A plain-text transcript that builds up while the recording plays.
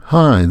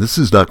Hi, this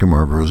is Dr.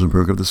 Marv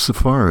Rosenberg of the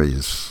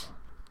Safaris.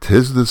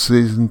 'Tis the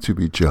season to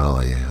be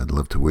jolly. I'd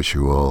love to wish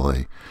you all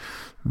a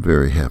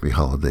very happy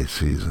holiday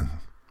season.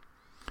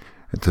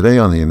 And today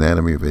on The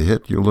Anatomy of a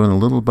Hit, you'll learn a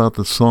little about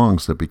the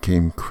songs that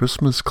became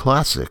Christmas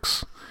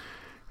classics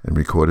and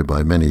recorded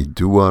by many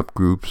doo-wop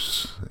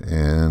groups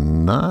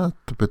and not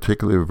the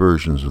particular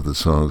versions of the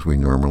songs we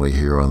normally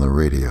hear on the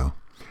radio.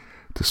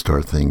 To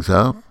start things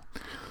out,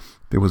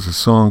 there was a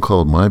song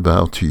called My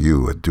Vow to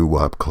You, a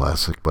doo-wop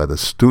classic by the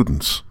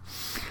Students,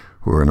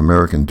 who are an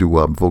American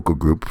doo-wop vocal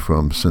group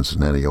from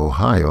Cincinnati,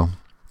 Ohio.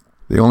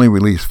 They only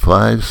released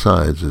 5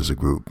 sides as a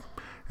group,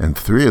 and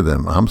 3 of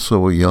them, I'm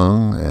So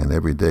Young and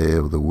Every Day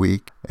of the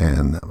Week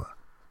and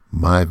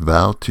My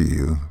Vow to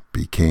You,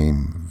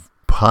 became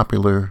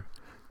popular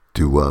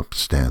doo-wop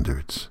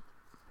standards.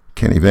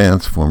 Kenny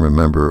Vance, former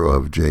member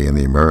of Jay and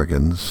the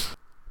Americans,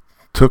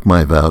 took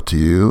My Vow to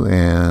You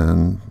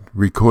and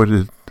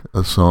recorded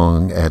a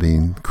song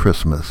adding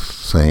Christmas,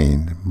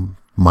 saying,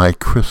 My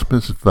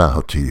Christmas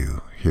Vow to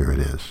You. Here it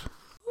is.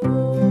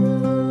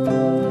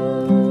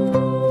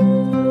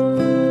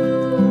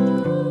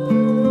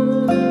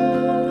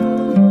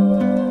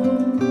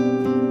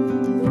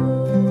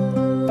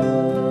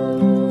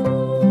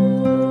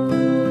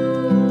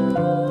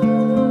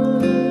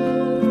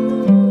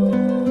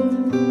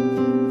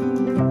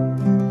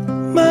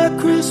 My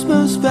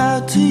Christmas vow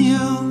to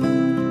you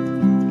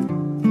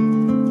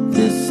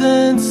is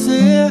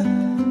sincere,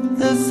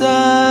 as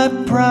I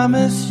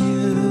promise you.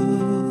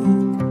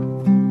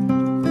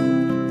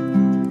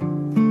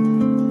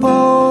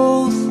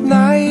 Both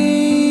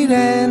night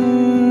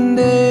and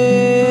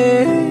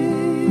day,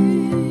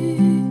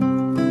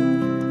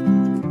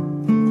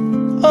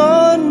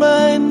 on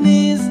my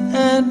knees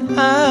and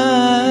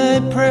I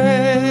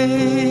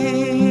pray.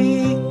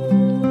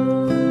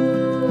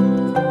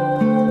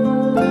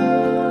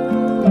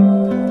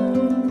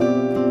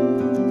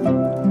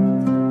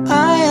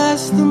 I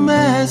ask the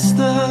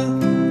Master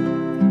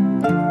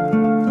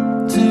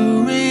to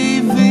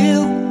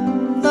reveal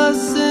the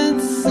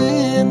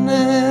sincereness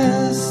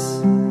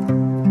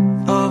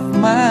of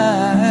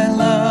my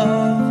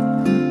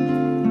love,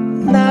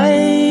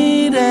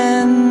 night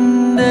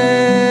and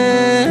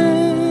day.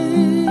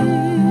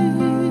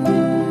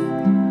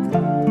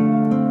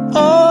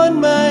 On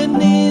my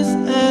knees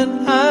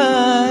and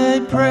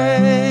I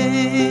pray.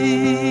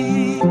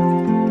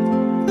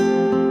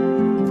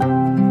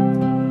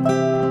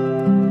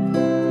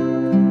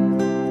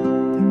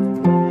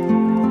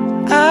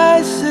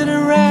 I sit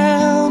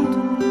around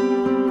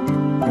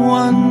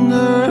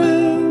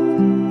wondering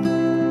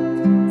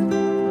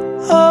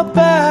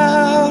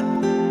about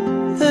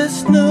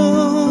this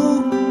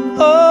new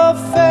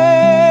affair.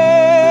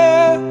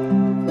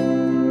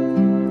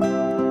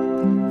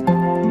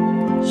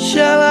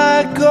 Shall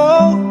I go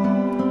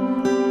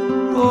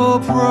or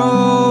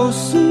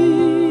proceed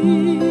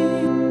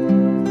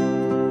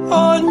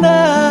or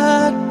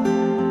not?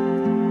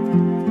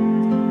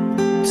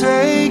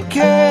 Take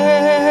care.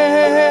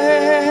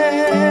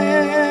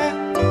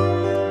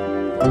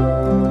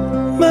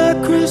 My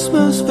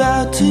Christmas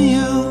vow to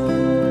you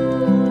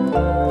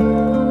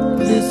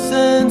is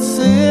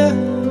sincere,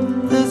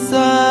 as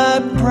I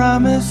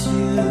promise you.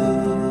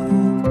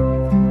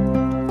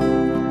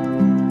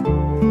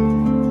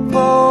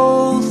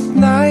 Both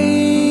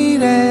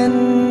night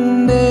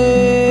and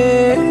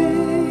day,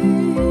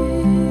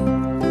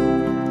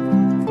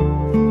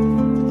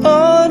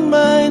 on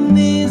my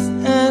knees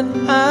and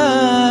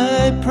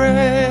I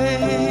pray.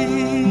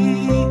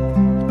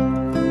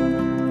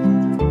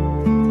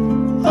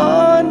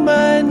 On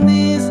my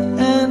knees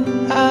and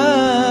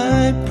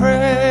I pray.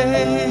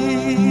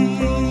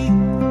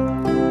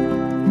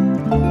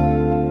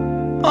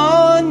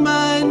 On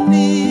my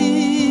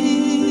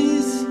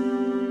knees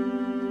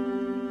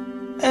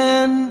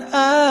and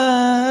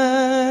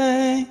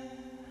I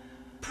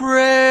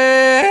pray.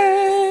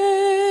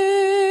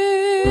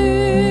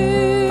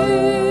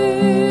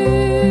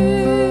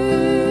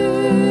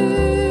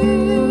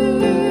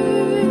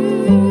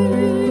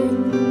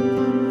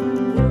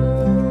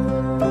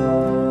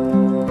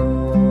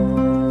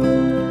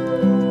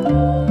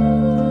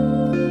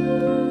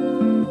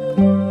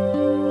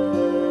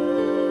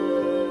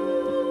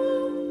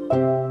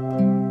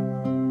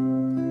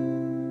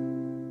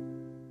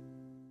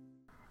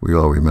 We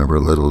all remember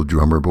Little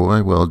Drummer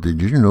Boy. Well,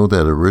 did you know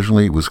that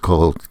originally it was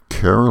called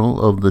Carol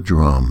of the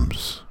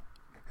Drums?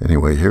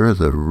 Anyway, here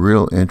is a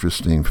real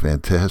interesting,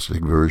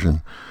 fantastic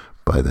version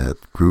by that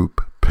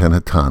group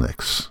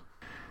Pentatonics.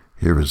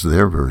 Here is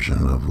their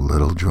version of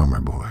Little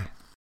Drummer Boy.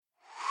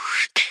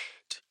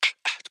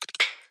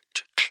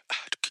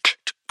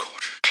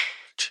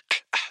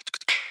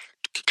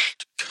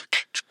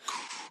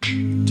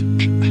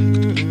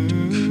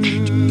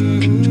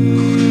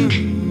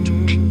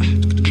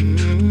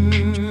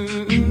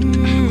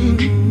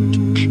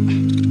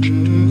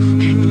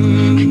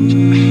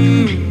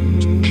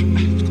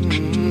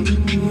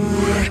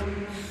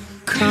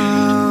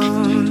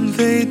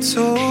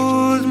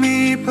 Told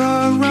me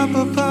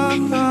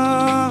ba-ra-ba-ba-ba,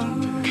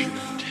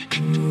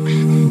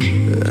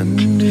 a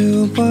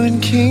new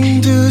and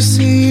King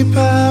Ducey,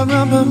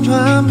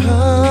 pa-rum-pa-pum-pum.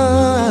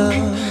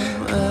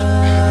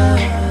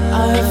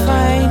 Our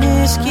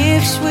finest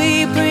gifts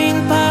we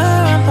bring,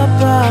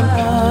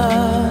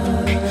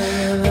 pa-rum-pa-pum-pum,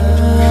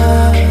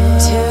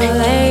 to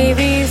lay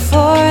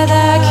before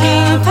the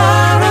King,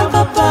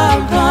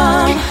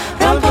 pa-rum-pa-pum-pum,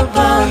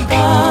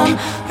 rum-pa-pum-pum,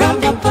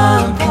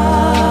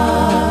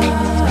 rum-pa-pum-pum.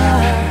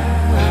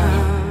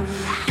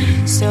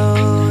 So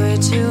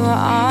to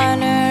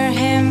honor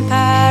him,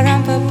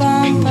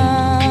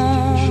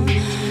 pa-rum-pa-pum-pum,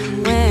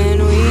 when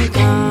we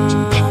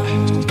come,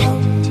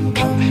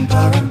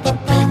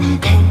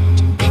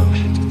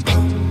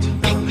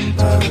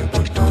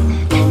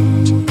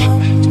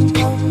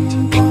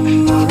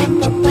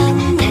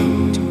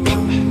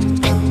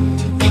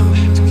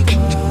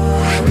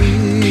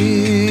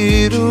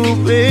 Little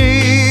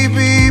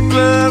baby,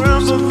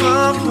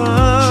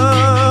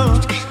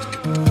 pa-rum-pa-pum-pum.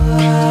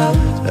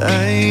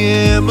 I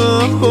am a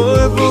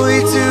poor boy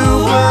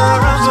too,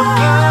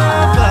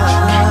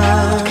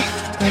 pa-rum-pa-pum-pum.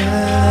 I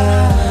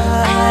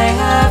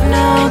have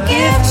no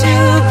gift to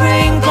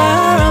bring,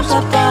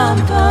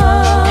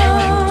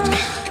 pa-rum-pa-pum-pum,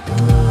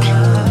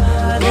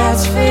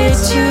 that's fit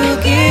to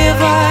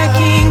give our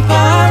King,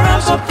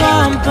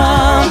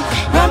 pa-rum-pa-pum-pum,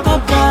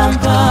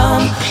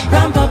 rum-pa-pum-pum,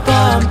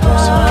 rum-pa-pum-pum.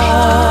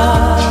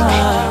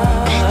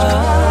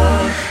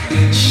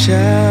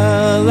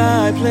 Shall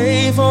I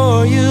play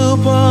for you,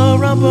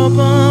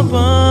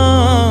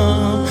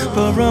 pa-rum-pa-pum-pum,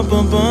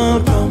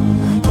 pa-rum-pa-pum-pum.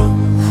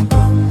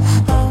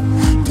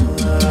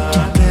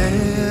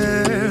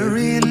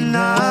 Mary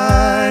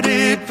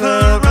nodded,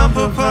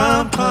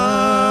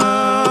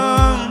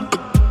 pa-rum-pa-pum-pum.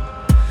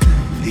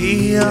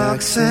 The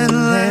ox and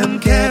lamb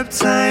kept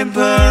time,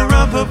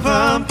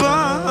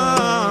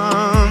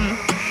 pa-rum-pa-pum-pum.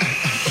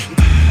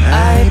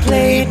 I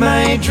played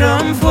my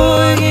drum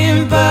for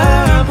him,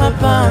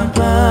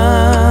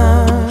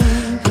 pa-rum-pa-pum-pum.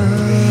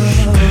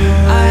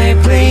 I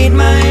played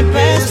my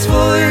best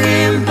for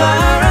him,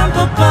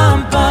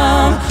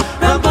 pa-rum-pa-pum-pum,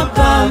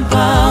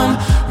 rum-pa-pum-pum,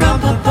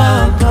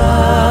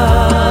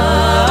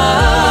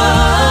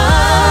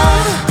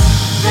 rum-pa-pum-pum.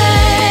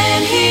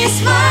 Then he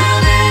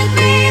smiled at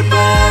me,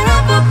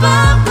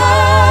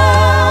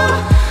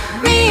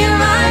 pa-rum-pa-pum-pum, me and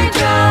my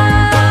drum.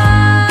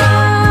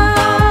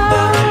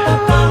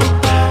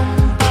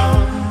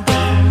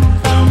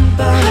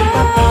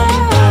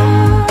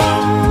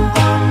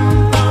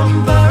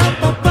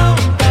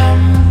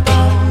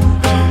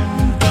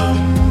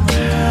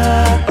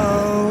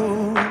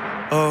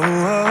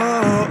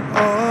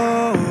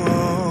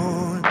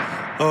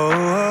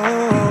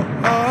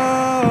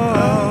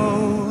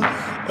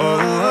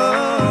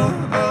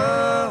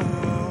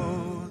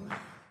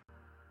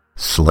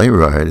 Sleigh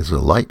Ride is a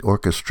light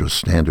orchestra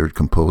standard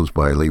composed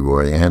by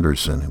Leroy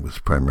Anderson. It was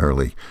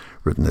primarily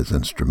written as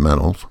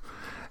instrumentals,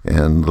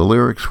 and the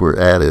lyrics were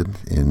added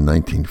in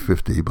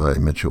 1950 by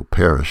Mitchell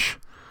Parrish.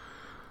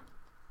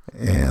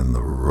 And the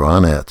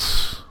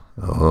Ronettes,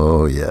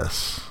 oh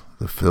yes,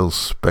 the Phil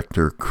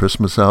Spector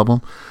Christmas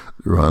album.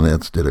 The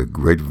Ronettes did a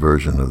great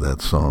version of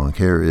that song.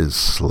 Here is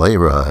Sleigh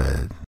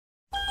Ride.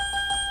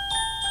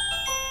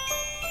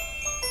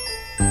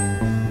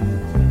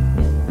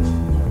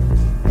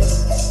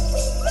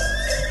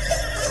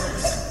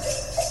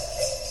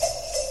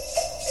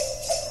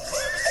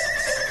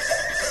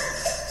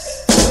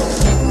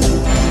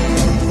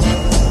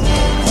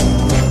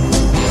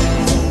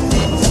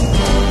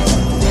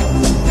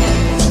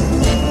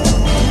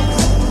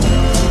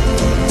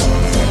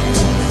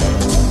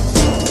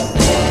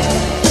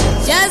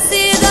 Just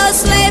see those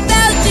sleigh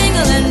bells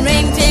jingling,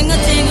 ring, tingle,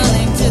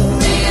 tingling too.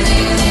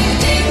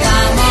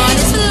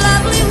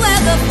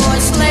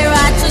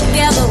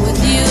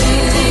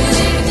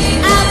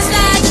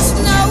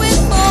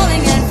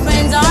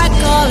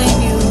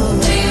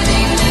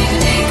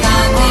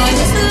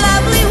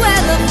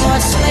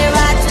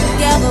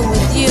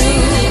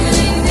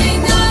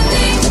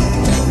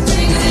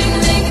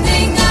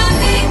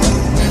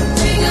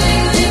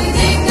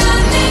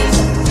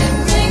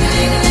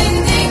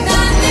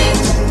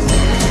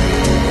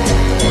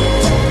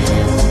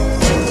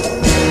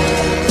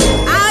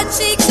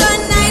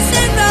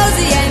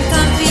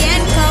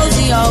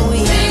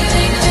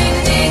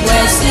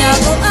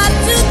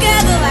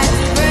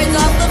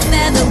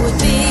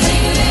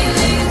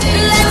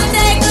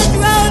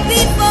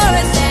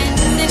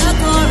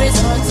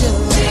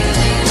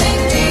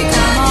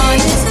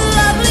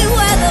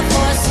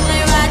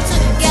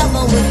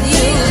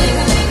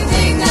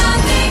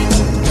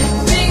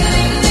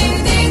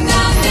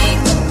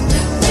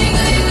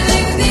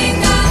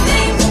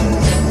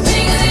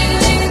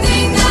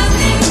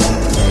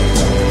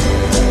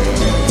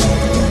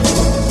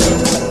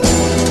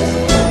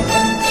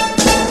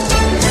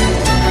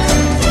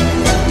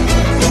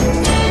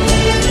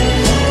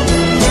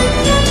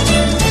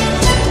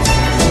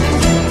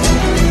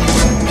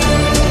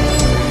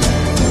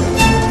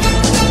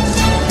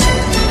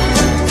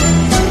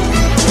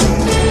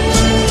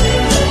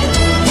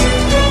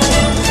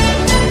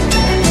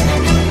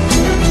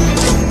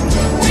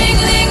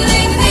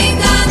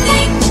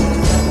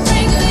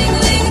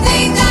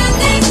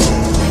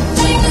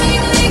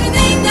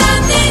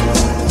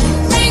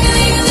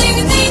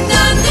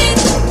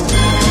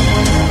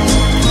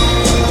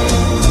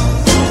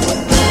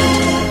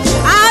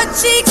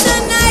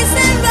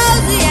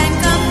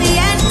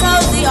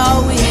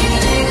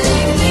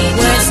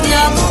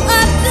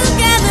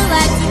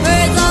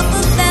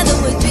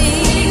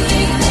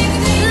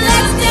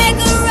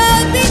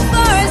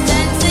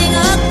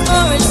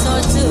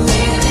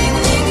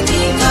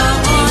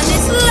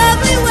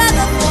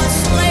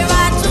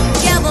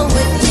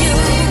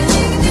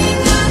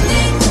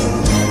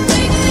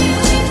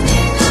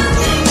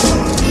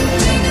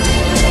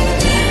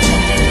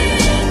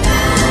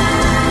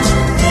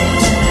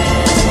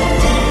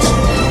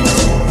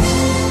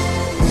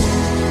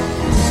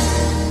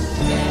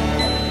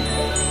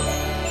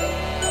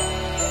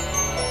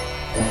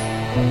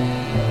 One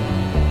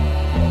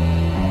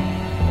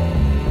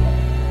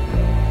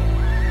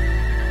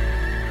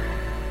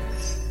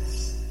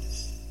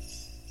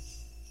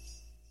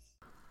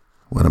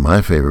of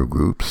my favorite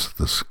groups,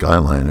 the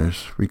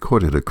Skyliners,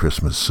 recorded a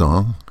Christmas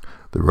song.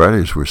 The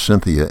writers were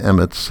Cynthia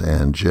Emmons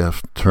and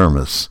Jeff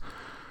Termes,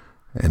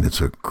 and it's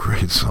a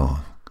great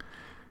song.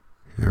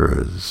 Here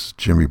is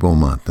Jimmy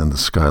Beaumont and the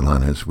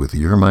Skyliners with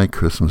You're My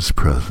Christmas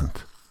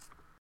Present.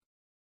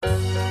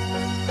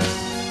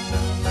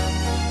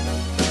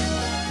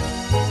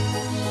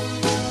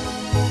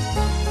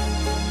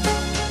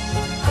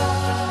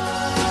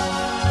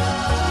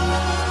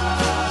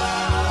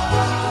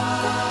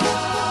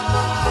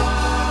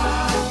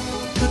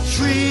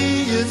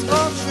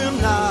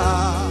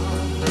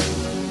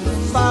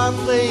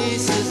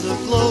 Fireplace is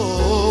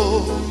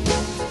aglow,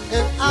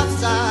 and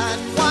outside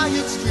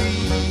quiet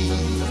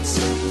streets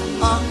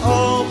are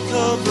all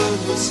covered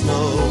with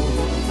snow.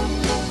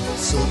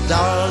 So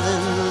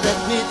darling,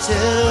 let me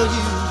tell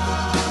you,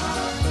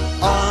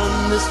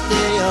 on this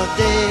day of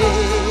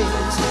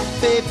days,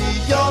 baby,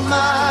 you're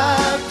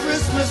my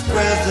Christmas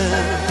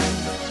present,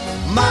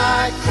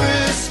 my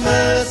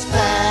Christmas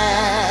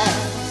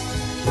past,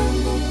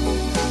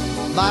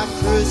 my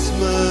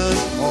Christmas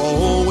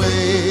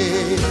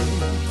always.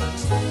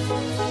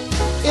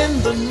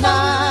 In the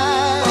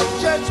night,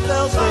 church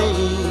bells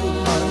ring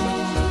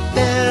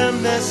their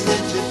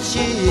message of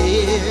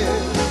cheer,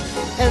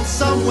 and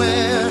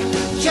somewhere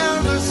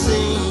carolers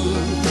sing,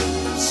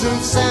 soon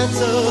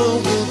Santa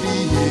will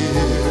be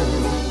here.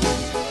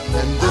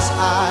 And this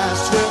I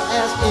swear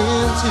as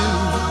into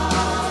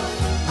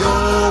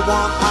your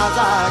warm eyes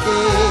I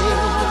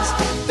gaze,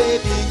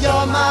 baby,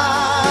 you're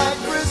my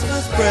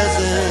Christmas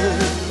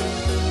present,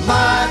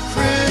 my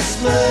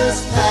Christmas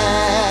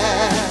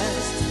past,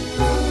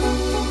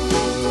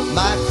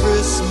 my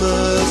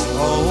Christmas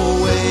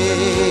always.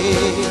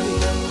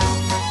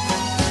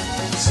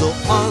 So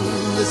on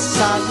this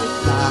silent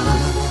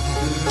night,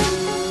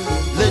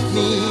 let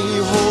me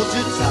hold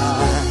you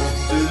tight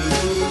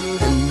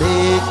and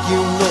make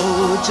you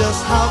know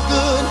just how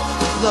good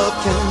love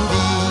can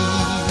be.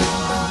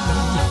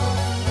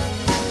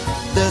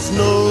 There's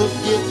no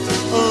gift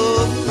of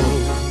gold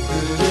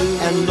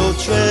and no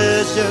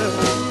treasure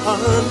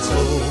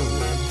untold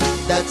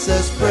that's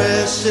as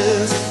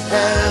precious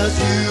as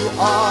you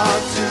are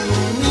to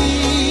me.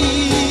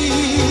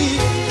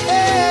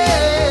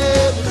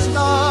 Every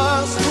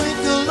star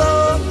sprinkle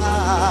of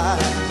high,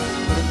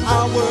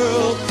 our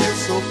world is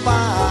so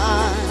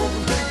fine,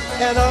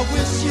 and I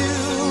wish you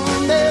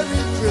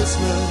Merry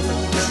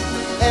Christmas,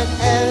 and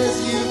as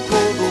you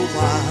pour the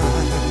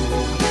wine,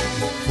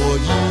 for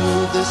you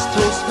this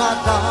toast, my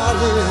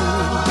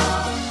darling,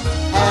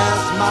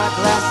 as my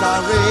glass I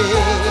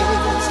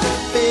raise,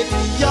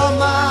 baby, you're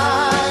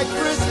my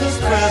Christmas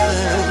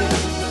present,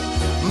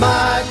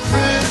 my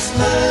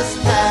Christmas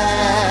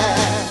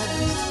past,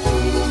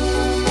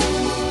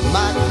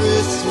 my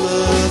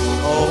Christmas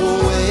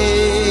always.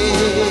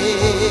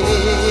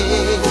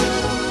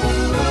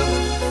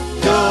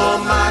 You're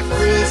my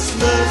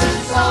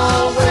Christmas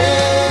always.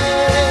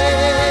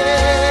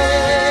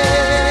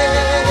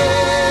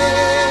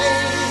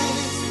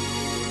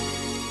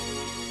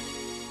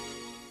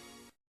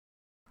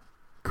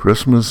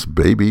 Christmas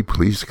Baby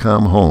Please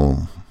Come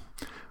Home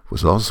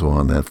was also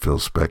on that Phil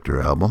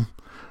Spector album.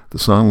 The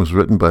song was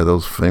written by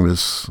those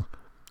famous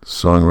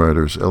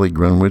songwriters Ellie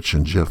Greenwich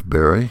and Jeff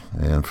Barry,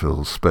 and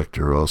Phil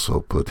Spector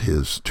also put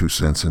his 2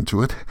 cents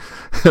into it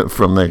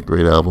from that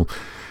great album.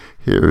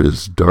 Here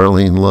is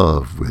Darlene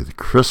Love with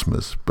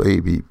Christmas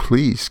Baby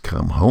Please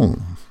Come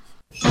Home.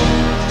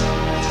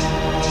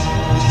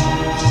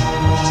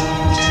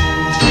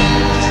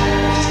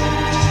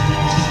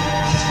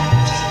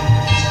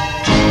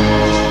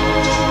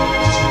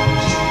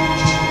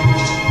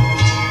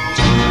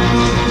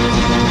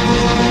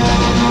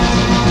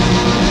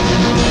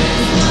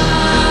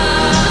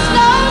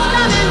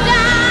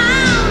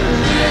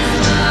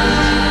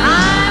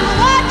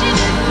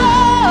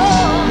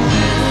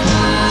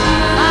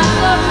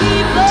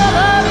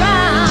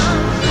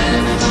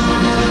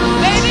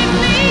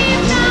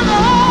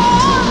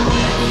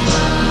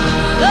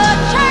 The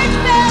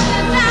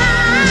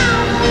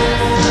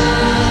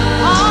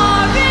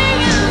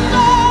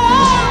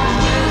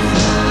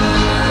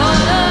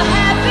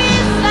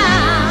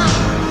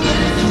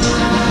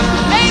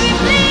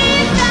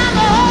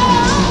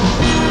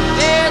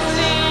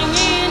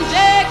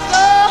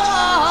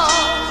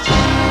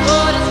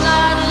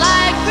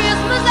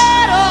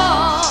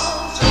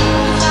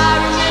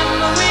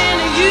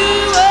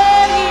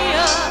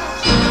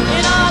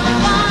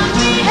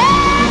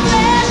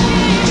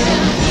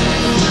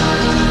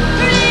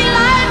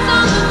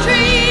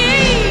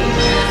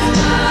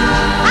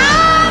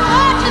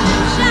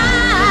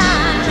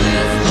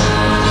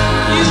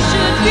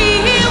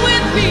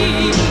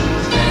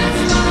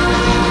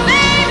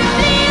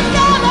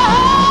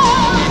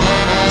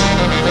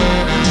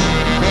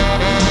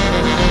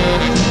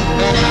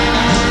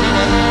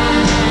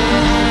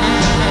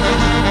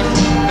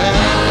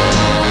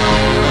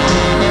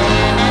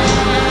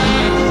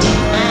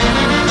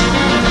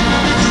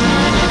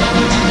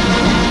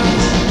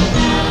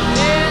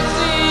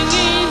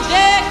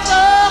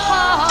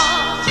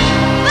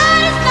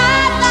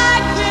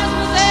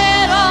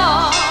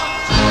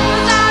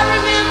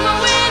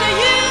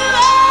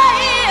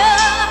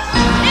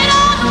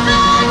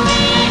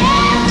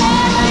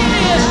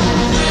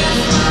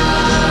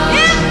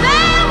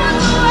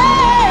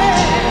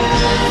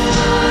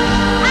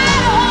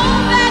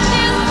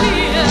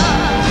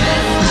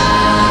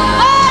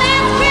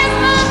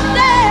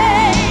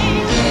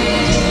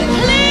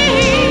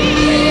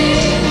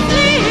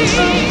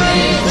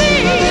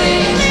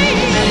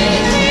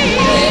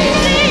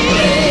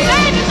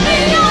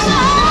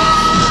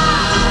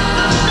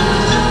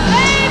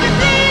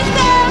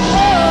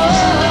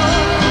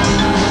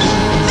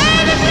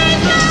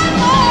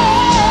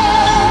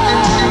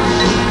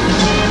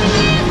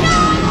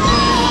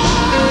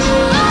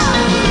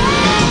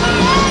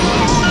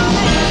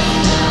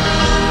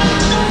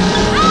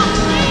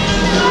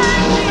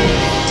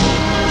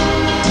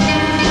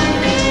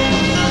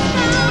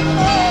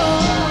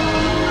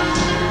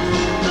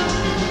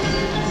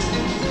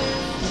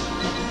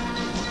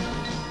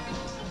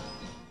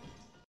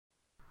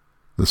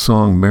the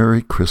song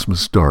Merry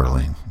Christmas,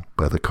 Darling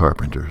by the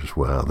Carpenters.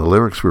 Wow, the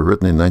lyrics were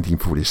written in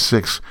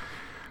 1946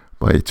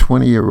 by a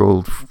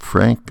 20-year-old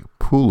Frank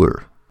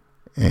Pooler.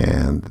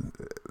 And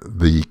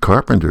the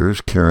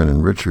Carpenters, Karen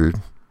and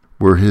Richard,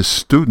 were his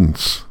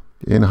students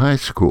in high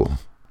school.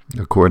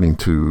 According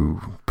to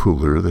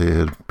Pooler, they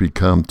had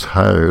become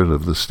tired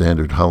of the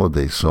standard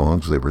holiday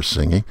songs they were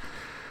singing,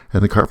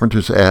 and the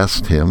Carpenters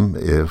asked him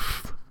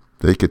if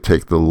they could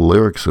take the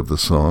lyrics of the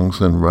songs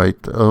and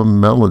write a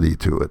melody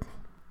to it.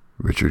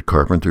 Richard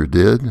Carpenter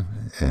did,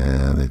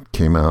 and it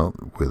came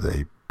out with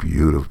a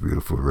beautiful,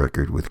 beautiful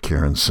record with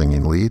Karen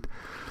singing lead.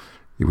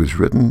 It was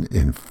written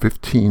in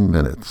 15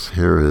 minutes.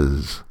 Here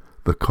is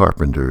the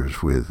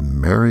Carpenters with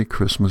Merry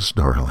Christmas,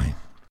 Darling.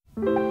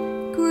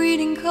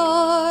 Greeting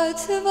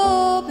cards have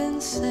all been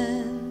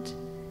sent.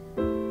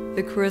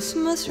 The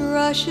Christmas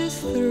rushes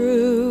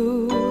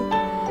through,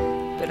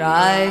 but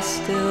I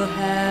still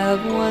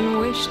have one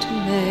wish to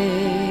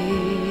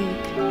make,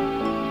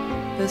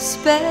 a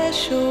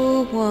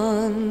special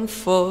one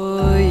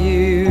for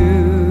you.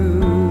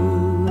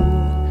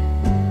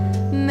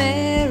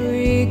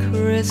 Merry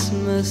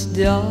Christmas,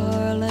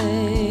 darling.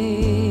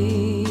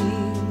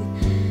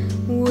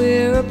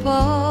 We're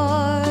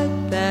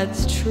apart,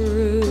 that's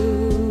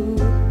true,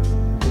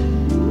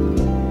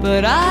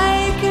 but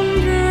I can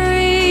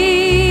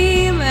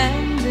dream,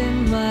 and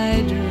in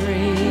my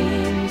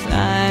dreams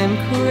I'm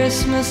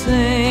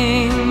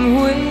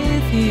Christmasing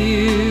with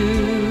you.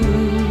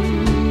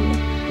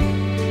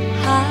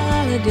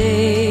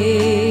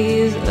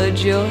 Holidays are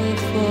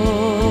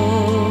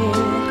joyful,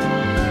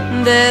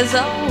 there's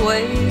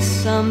always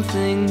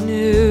something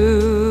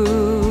new,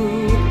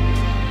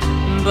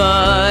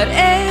 but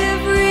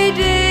every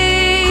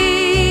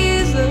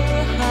day's a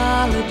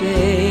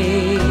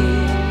holiday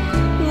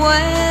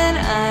when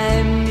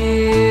I'm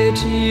near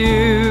to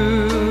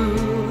you.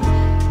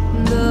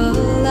 The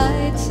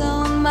lights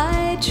on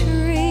my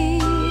tree,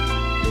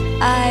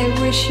 I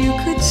wish you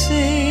could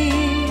see,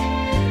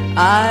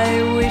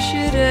 I wish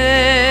it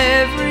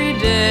every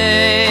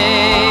day.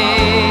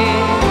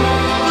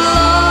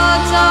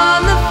 Logs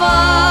on the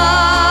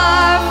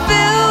fire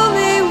fill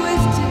me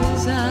with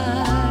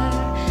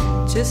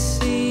desire to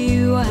see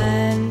you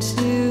and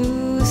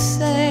to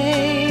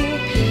say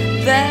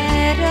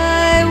that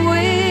I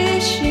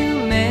wish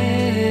you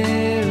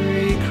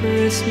Merry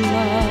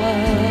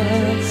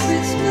Christmas,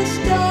 Christmas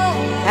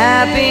darling.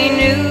 Happy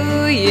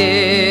New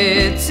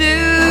Year too.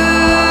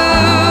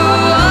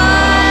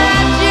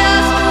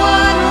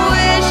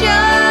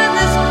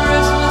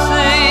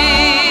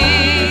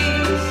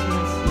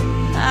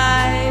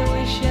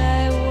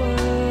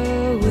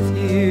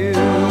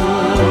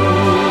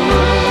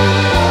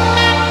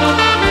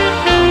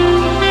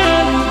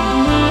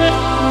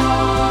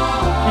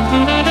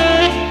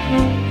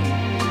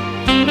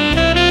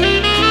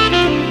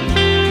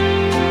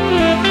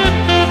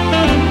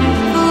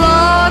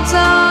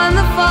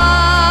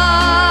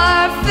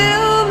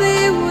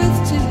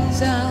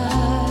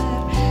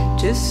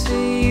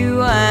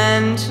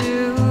 And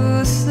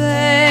to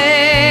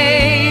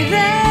say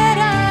that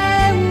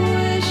I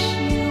wish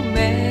you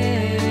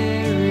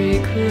Merry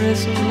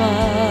Christmas,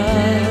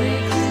 Merry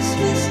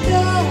Christmas,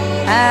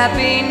 darling.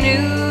 Happy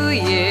New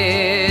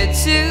Year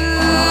too.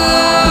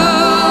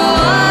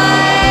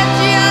 I've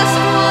just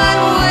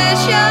one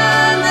wish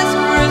on this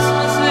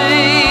Christmas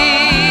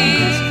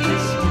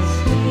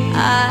Eve.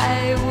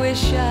 I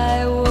wish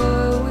I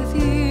were with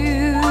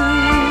you.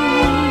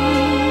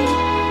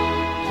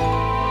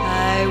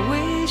 I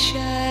wish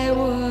I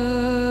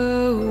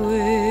were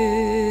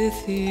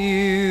with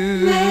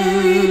you.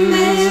 Merry,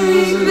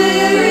 Merry,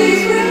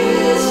 Merry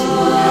Christmas,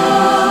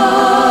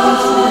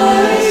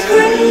 Merry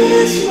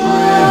Christmas,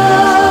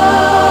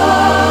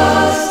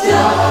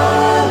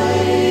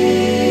 darling.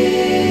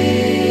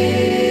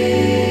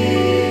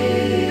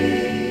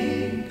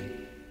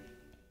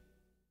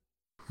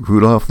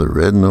 Rudolph the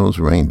Red-Nosed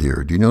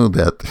Reindeer. Do you know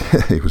that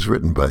it was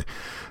written by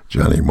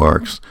Johnny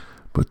Marks,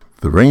 but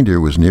the reindeer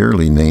was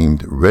nearly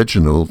named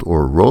Reginald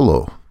or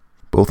Rollo.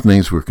 Both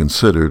names were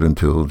considered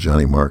until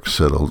Johnny Marks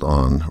settled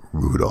on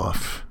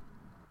Rudolph.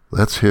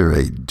 Let's hear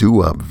a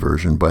doo-wop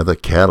version by the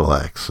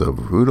Cadillacs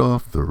of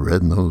Rudolph the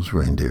Red-Nosed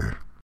Reindeer.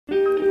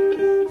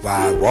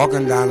 While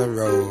walking down the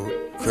road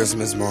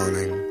Christmas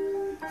morning,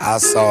 I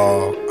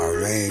saw a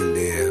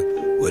reindeer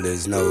with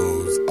his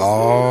nose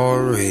all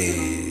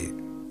red.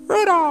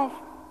 Rudolph!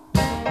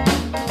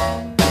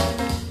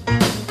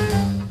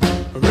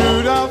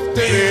 Rudolph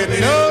the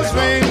red-nosed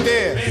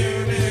reindeer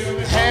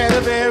had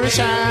a very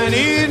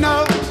shiny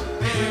nose,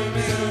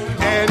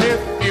 and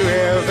if you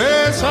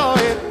ever saw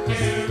it,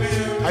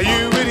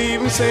 you would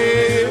even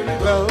say it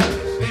glows.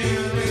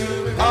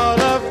 All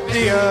of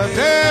the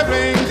other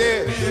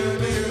reindeer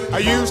I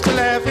used to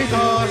laugh and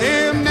call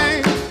him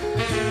names,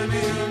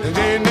 and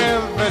they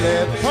never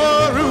let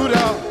poor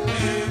Rudolph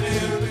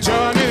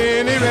join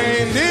in any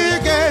reindeer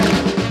game.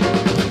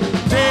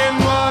 Then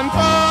one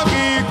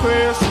foggy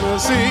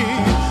Christmas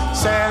Eve,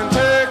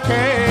 Santa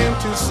came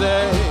to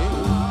say,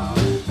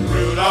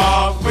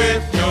 Rudolph,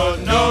 with your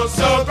nose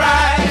so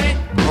bright,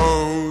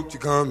 won't you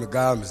come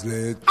God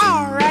misled you.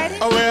 Alrighty.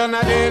 Oh, well,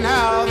 now then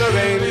how the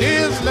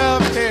reindeers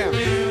loved him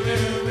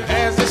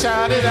as they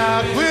shouted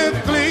out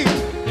with glee.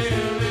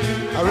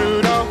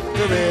 Rudolph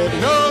the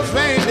red-nosed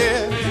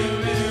reindeer,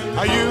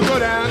 you go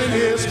down in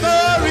history.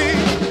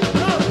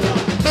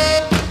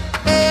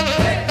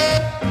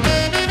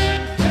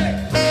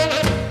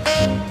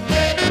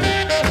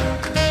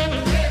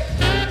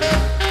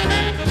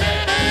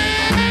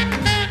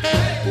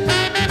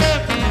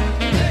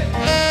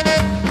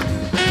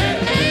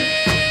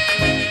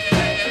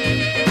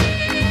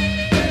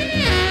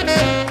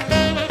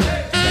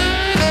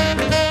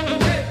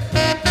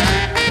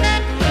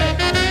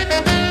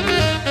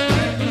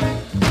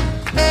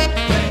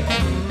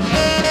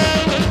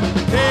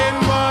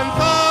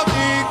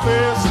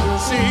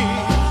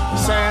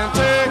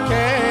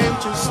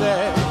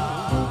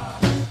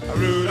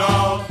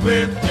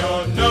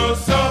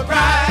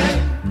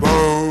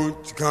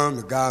 Come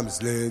to God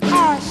misled you.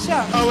 Oh,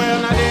 sure. Oh,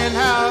 well, now then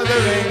how the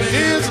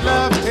reindeers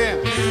loved him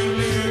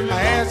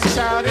as he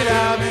shouted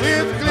out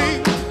with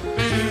glee.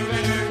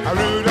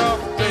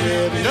 Rudolph the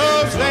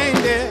red-nosed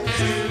reindeer,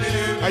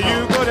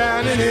 you go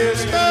down in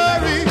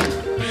history.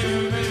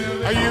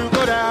 You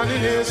go down in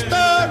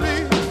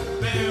history.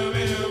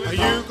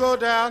 You go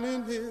down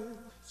in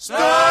history.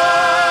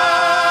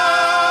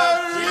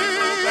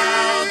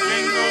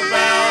 Jingle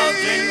bell,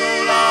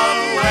 jingle all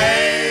the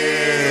way.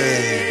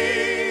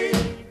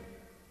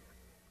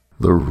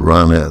 The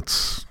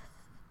Ronettes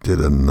did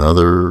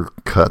another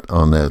cut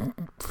on that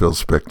Phil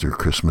Spector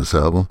Christmas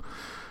album,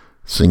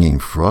 singing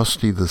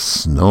Frosty the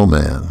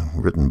Snowman,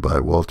 written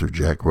by Walter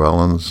Jack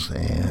Rollins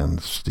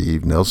and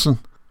Steve Nelson.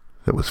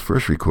 That was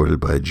first recorded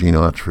by Gene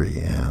Autry,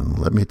 and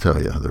let me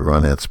tell you, the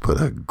Ronettes put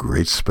a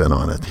great spin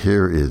on it.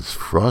 Here is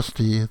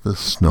Frosty the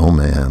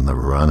Snowman, the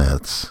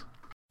Ronettes.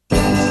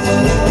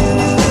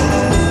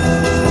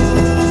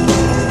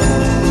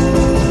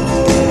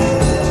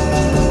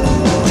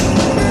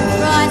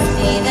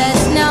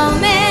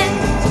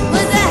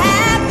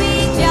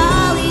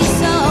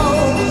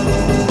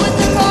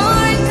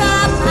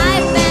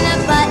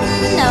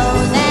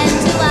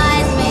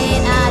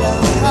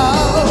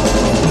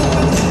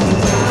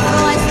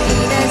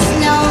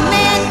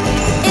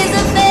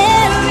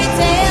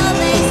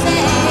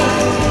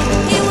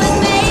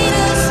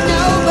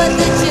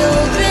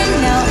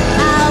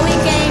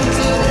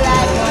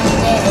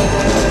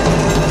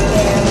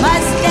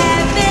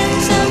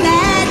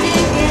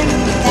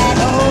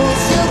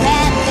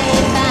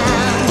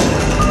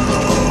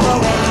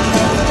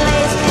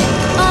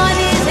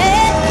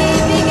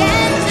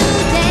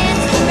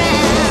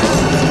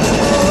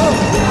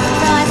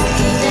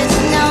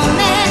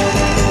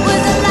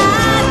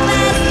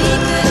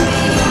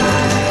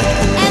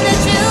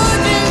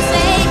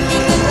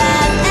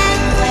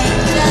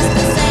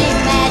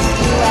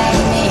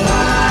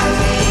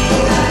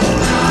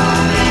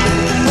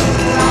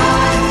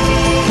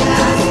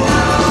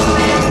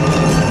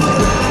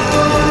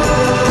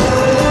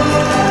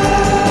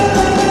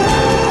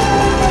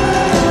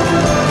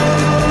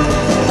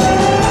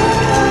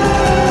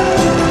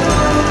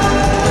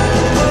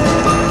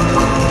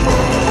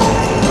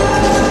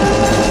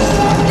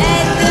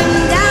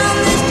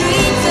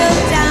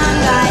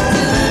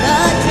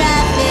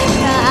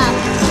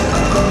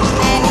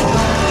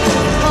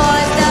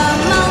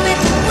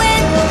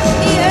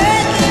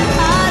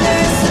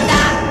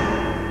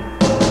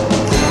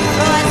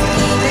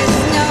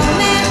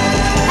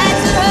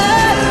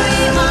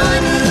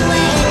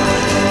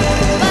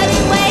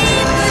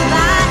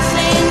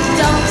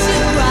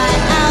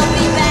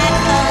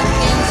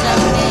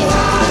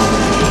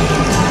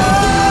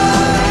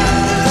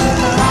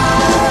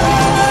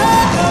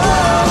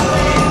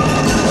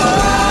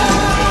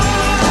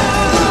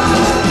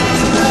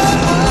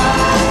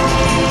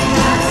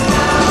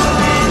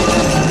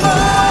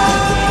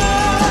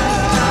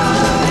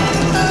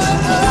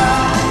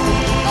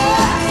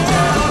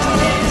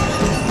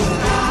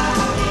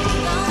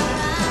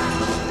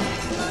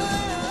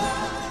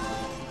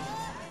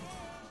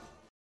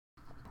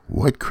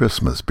 White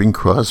Christmas, Bing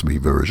Crosby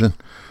version,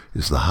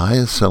 is the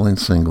highest selling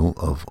single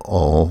of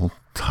all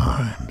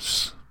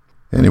times.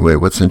 Anyway,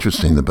 what's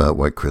interesting about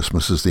White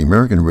Christmas is the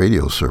American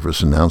radio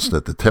service announced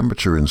that the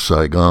temperature in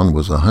Saigon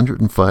was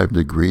 105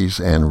 degrees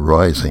and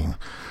rising,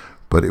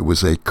 but it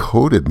was a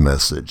coded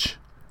message,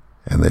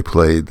 and they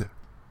played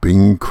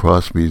Bing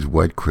Crosby's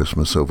White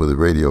Christmas over the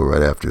radio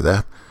right after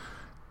that,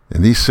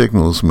 and these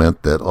signals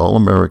meant that all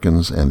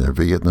Americans and their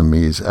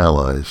Vietnamese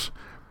allies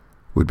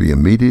would be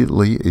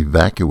immediately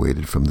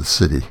evacuated from the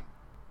city.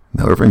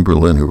 Now, Irving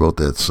Berlin, who wrote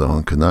that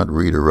song, could not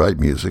read or write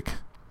music,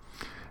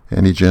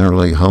 and he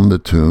generally hummed the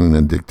tune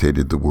and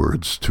dictated the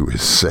words to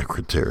his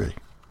secretary.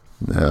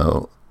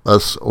 Now,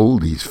 us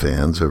oldies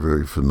fans are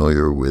very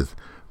familiar with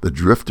the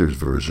Drifters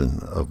version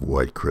of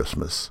White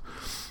Christmas.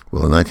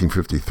 Well, in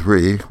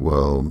 1953,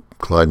 while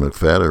Clyde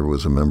McPhatter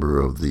was a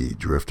member of the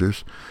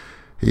Drifters,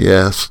 he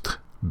asked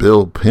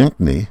Bill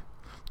Pinkney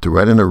to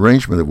write an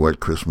arrangement of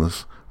White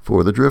Christmas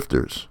for the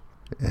Drifters.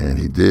 And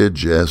he did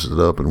jazz it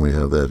up, and we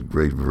have that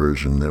great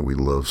version that we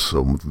love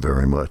so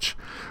very much.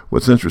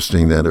 What's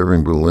interesting, that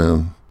Irving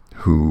Berlin,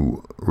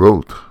 who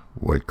wrote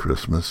White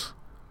Christmas,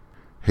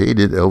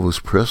 hated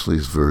Elvis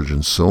Presley's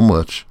version so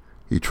much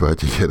he tried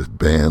to get it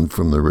banned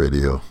from the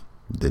radio.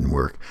 It didn't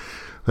work.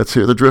 Let's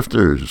hear the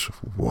Drifters,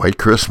 White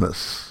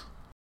Christmas.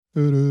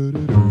 I'm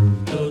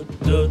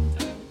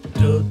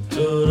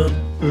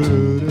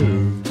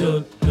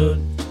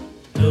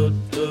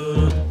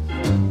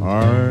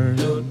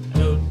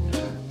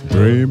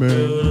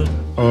dreaming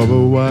of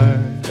a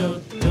white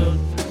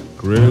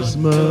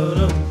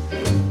Christmas,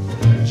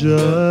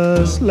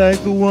 just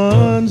like the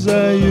ones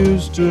I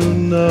used to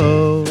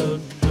know,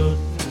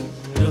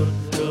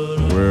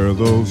 where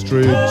those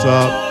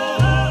treetops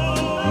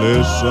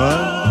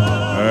listen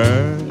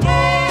and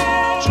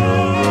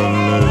children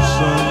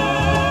listen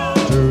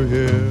to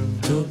hear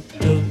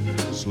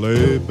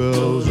sleigh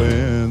bells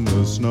in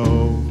the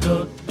snow,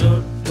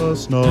 the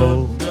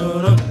snow.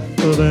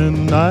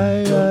 Then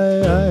I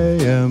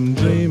am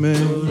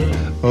dreaming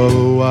of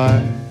a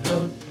white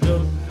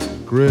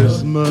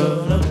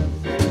Christmas,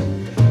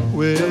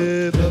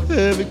 with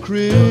every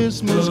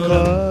Christmas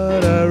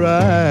card I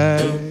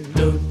write.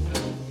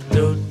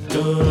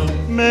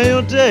 May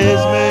your days,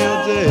 may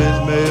your days,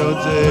 may your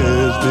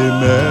days be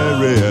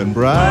merry and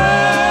bright,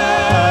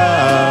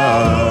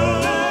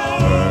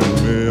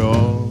 and may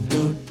all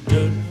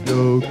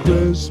your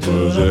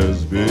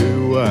Christmases be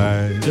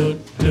white.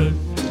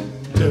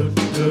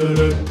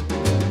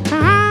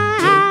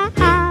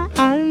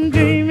 I'm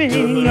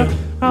dreaming of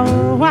a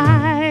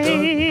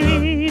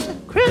white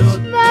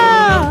Christmas,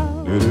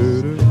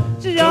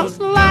 just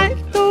like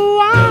the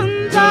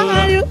ones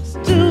I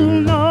used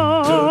to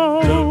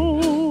know,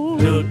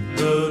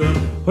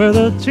 where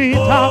the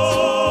treetops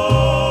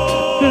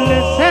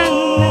listen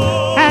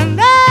and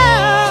the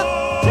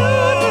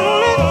children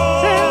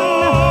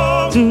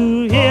listen to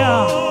hear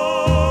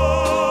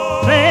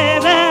sleigh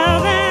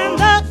bells in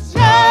the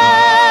snow.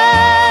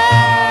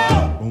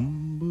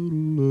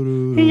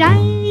 Yeah,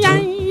 yeah,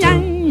 yeah,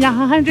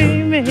 yeah, I'm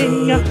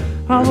dreaming of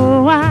a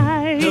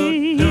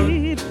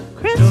white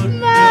Christmas,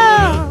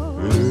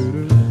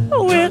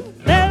 with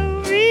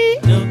every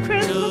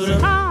Christmas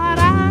card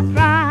I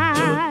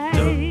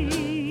write.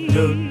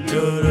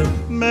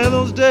 May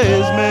those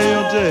days, may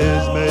your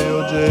days, may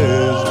your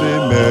days be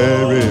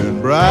merry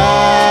and bright,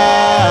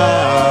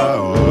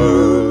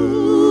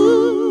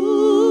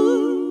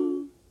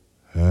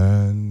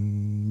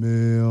 and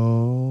may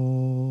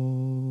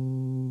all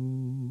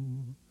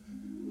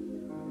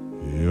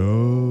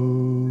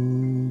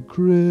your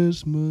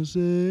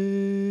Christmases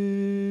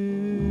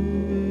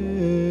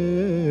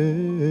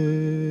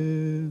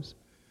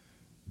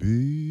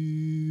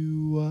be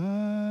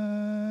white.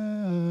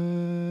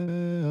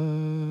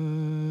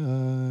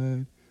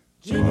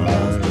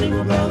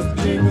 Jingle bells,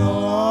 jingle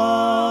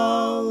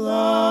all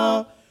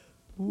the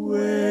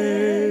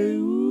way.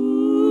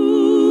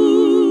 Ooh.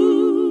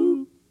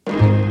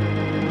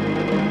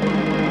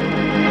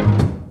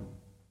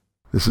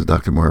 This is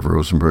Dr. Marv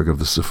Rosenberg of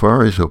the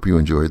Safaris. Hope you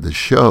enjoyed the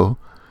show.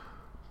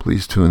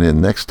 Please tune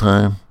in next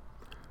time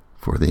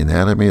for the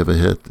Anatomy of a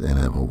Hit, and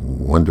have a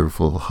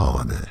wonderful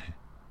holiday.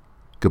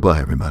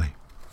 Goodbye, everybody.